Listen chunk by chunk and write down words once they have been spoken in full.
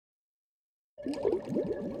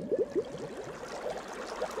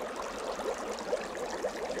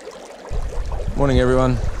Morning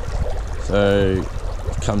everyone. So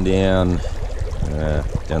come down the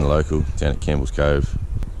local, down at Campbell's Cove.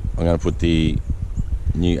 I'm going to put the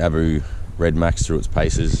new Abu Redmax through its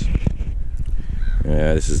paces.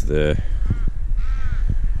 This is the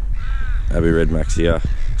Abu Redmax here,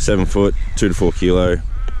 7 foot, 2 to 4 kilo,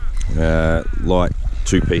 light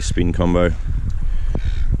 2-piece spin combo.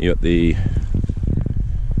 You got the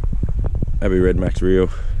Abu Redmax reel,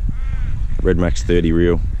 Redmax 30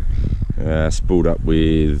 reel, spooled up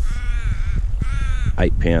with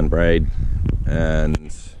 8-pound braid,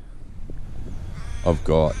 and I've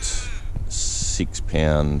got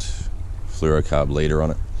 6-pound fluorocarb leader on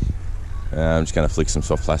it. I'm just going to flick some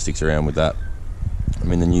soft plastics around with that.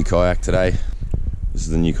 I'm in the new kayak today. This is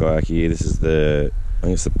the new kayak here. This is the, I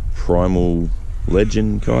think it's the Primal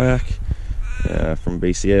Legend kayak from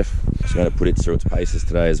BCF. Just going to put it through its paces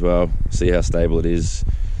today as well, see how stable it is,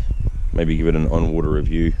 maybe give it an on-water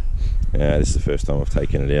review. This is the first time I've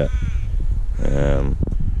taken it out.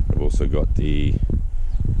 I've also got the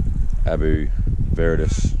Abu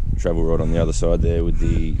Veritas travel rod on the other side there with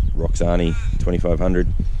the Roxani 2500.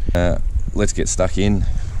 Let's get stuck in.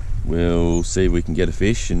 We'll see if we can get a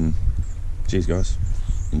fish, and cheers guys,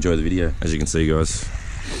 enjoy the video. As you can see guys,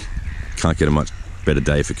 can't get a much better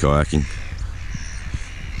day for kayaking.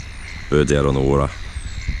 Birds out on the water,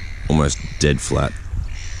 almost dead flat.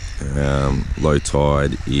 Low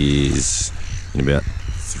tide is in about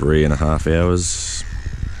 3.5 hours.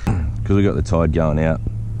 Because we got the tide going out,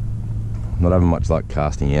 not having much luck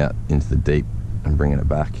casting out into the deep and bringing it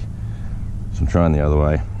back. So I'm trying the other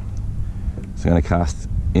way. So I'm going to cast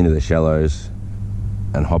into the shallows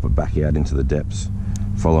and hop it back out into the depths,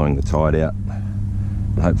 following the tide out.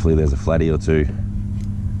 And hopefully there's a flatty or two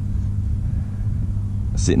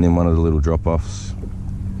sitting in one of the little drop-offs,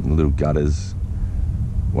 the little gutters,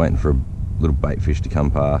 waiting for a little bait fish to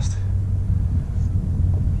come past.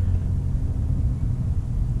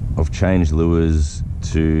 I've changed lures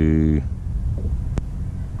to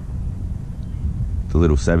the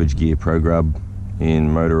little Savage Gear Pro Grub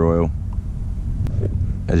in motor oil.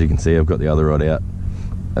 As you can see, I've got the other rod out.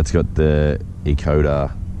 That's got the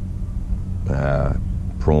Ecoda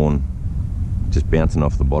prawn just bouncing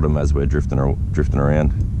off the bottom as we're drifting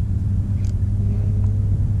around,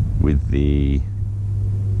 with the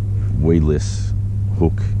weedless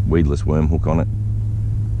worm hook on it.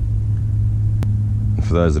 And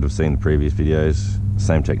for those that have seen the previous videos,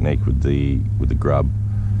 same technique with the grub.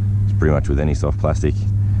 It's pretty much with any soft plastic. You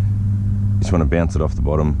just want to bounce it off the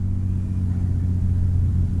bottom.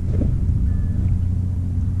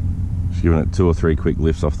 Just giving it 2 or 3 quick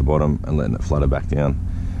lifts off the bottom and letting it flutter back down.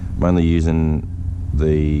 I'm only using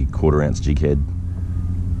the 1/4 ounce jig head,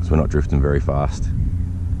 so we're not drifting very fast.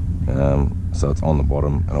 So it's on the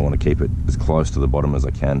bottom, and I want to keep it as close to the bottom as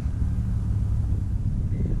I can.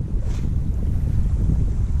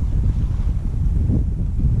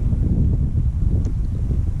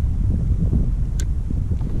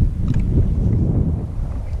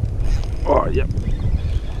 Oh, yep.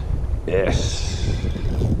 Yes.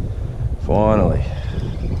 Finally.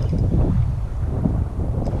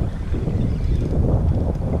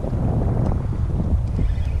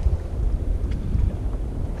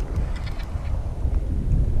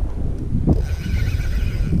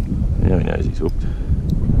 Now he knows he's hooked.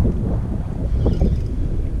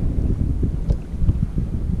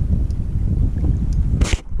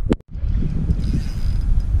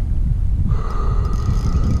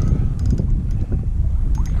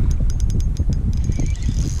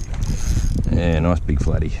 Yeah, nice big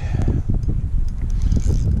flatty.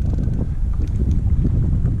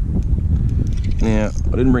 Now,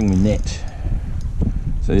 I didn't bring my net,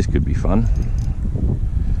 so this could be fun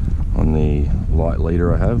on the light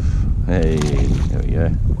leader I have. Hey, there we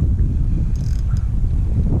go.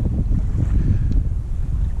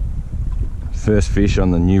 First fish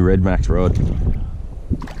on the new Redmax rod.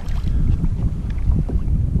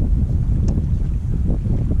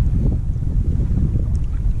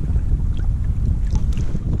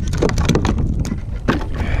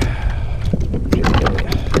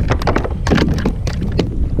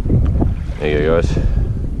 There you go guys.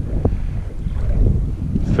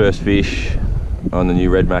 First fish on the new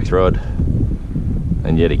Redmax rod,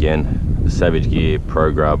 and yet again the Savage Gear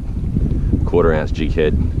Pro Grub 1/4 ounce jig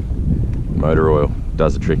head, motor oil,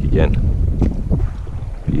 does the trick again.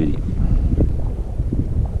 Beauty.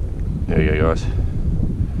 There you go guys.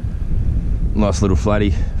 Nice little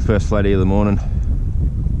flatty, first flatty of the morning.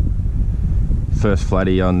 First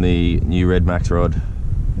flatty on the new Redmax rod.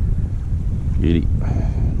 Beauty.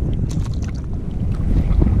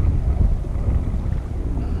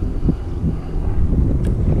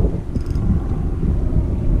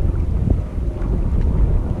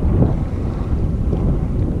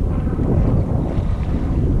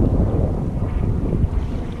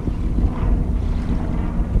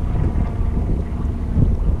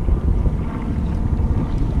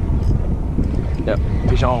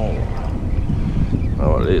 fish on.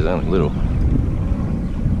 Oh, what it is, only little.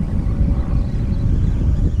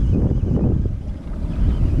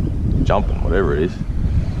 Jumping, whatever it is.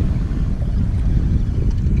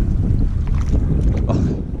 Oh,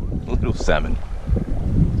 little salmon.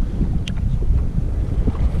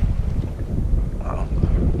 Oh,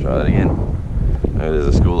 try that again. Maybe there's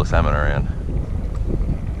a school of salmon around.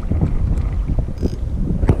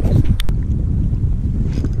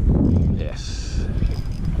 Yes.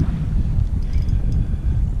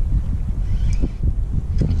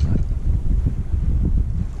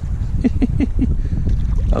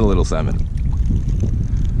 Another little salmon.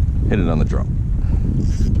 Hit it on the drop.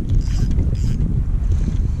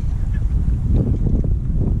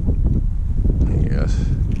 There he goes.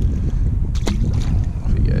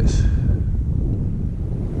 Off he goes.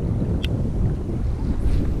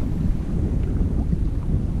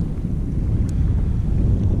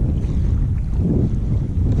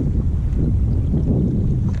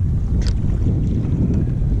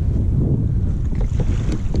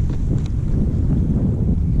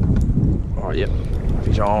 Oh, yep.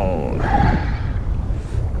 Fish on.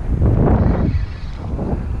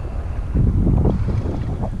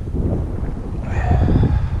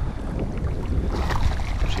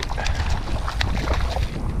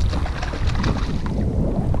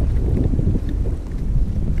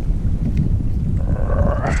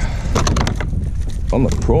 On the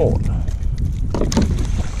prawn.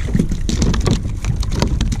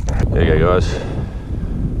 There you go, guys.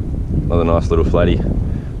 Another nice little flatty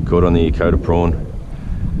caught on the Yakota prawn.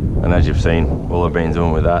 And as you've seen, all I've been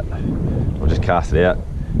doing with that, I'll just cast it out.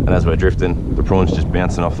 And as we're drifting, the prawn's just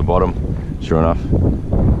bouncing off the bottom. Sure enough,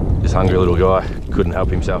 this hungry little guy couldn't help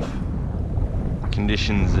himself.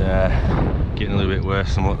 Conditions getting a little bit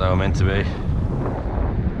worse than what they were meant to be. I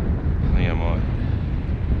think I might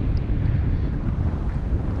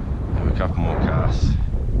have a couple more casts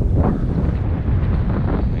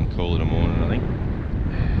and call it a morning, I think.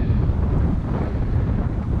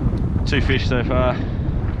 2 fish so far.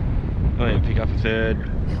 I need to pick up a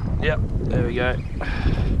third. Yep, there we go.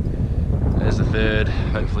 There's the third.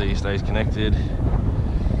 Hopefully he stays connected.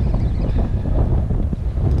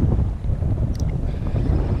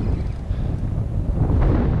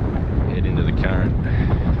 Head into the current.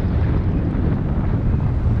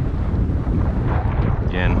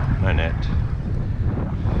 Again, no net.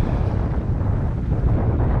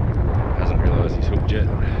 Hasn't realised he's hooked yet.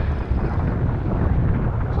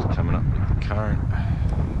 Just coming up with the current.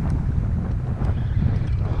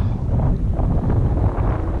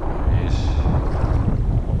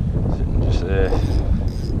 There.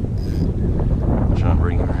 I'll try and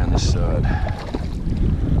bring him around this side.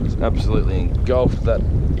 It's absolutely engulfed that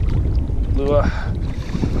lure.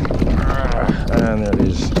 And there it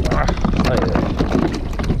is.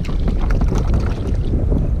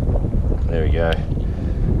 There we go.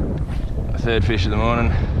 A third fish of the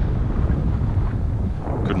morning.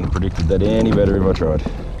 Couldn't have predicted that any better if I tried.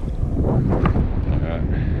 Alright.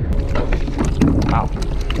 Ow.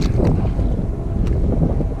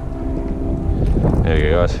 There you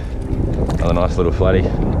go, guys. Another nice little flatty.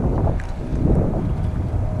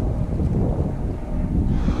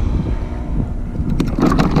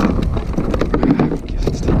 Guess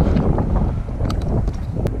it's tough.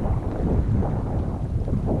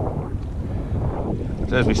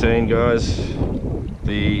 So as we've seen, guys,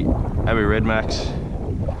 the Abu Redmax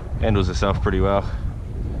handles herself pretty well.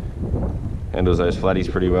 Handles those flatties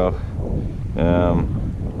pretty well.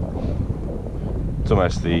 It's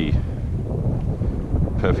almost the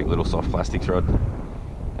perfect little soft plastic rod.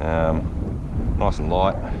 Nice and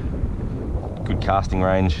light, good casting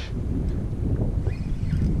range.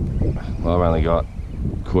 Well, I've only got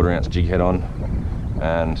 1/4 ounce jig head on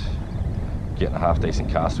and getting a half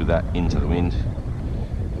decent cast with that into the wind.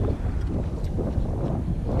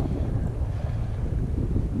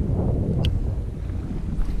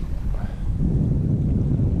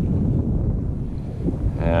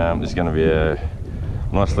 This is going to be a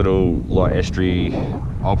nice little light estuary.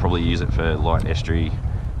 I'll probably use it for light estuary.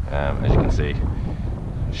 As you can see,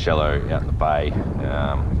 shallow out in the bay.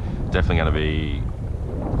 Definitely going to be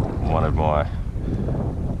one of my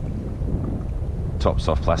top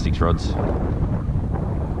soft plastics rods.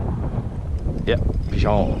 Yep, fish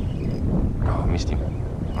on. Oh, I missed him.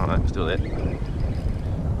 Oh no, still there.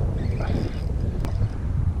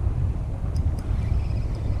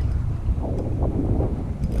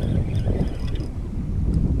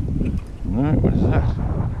 No, what is that?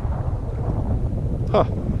 Huh.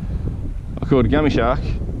 I caught a gummy shark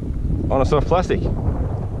on a soft plastic.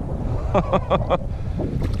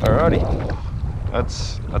 Alrighty.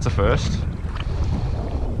 That's a first.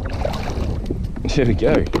 There we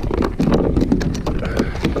go.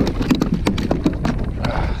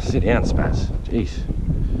 Sit down, Spaz. Jeez.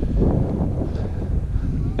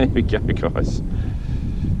 There we go, guys.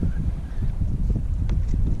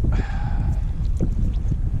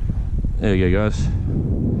 There we go, guys.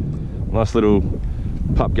 Nice little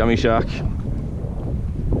pup gummy shark.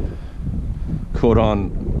 Caught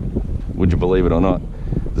on, would you believe it or not,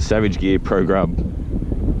 the Savage Gear Pro Grub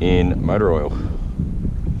in motor oil.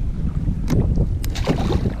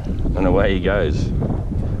 And away he goes.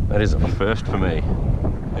 That is a first for me.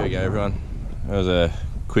 There we go, everyone. That was a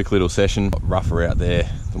quick little session. Rougher out there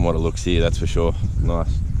than what it looks here, that's for sure.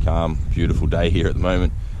 Nice, calm, beautiful day here at the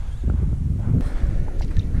moment.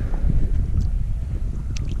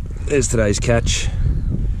 There's today's catch.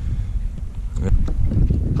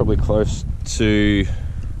 Probably close to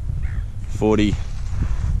 40.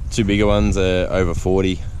 Two bigger ones are over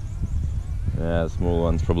 40. The smaller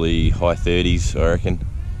ones probably high 30s, I reckon.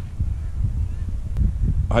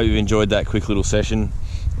 I hope you've enjoyed that quick little session.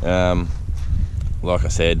 Like I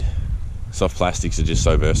said, soft plastics are just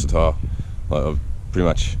so versatile. Like, I've pretty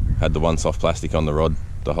much had the one soft plastic on the rod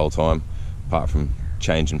the whole time, apart from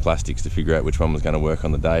changing plastics to figure out which one was going to work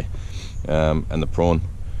on the day. And the prawn,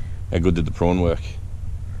 how good did the prawn work?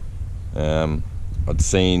 I'd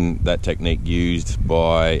seen that technique used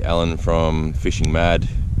by Alan from Fishing Mad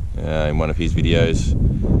in one of his videos,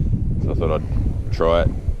 so I thought I'd try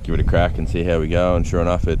it, give it a crack and see how we go, and sure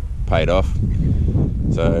enough it paid off.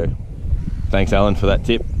 So thanks Alan for that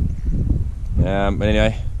tip. But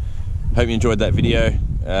anyway, hope you enjoyed that video.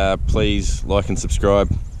 Please like and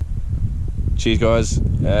subscribe. Cheers guys,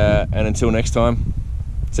 and until next time,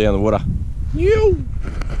 see you on the water. Yo!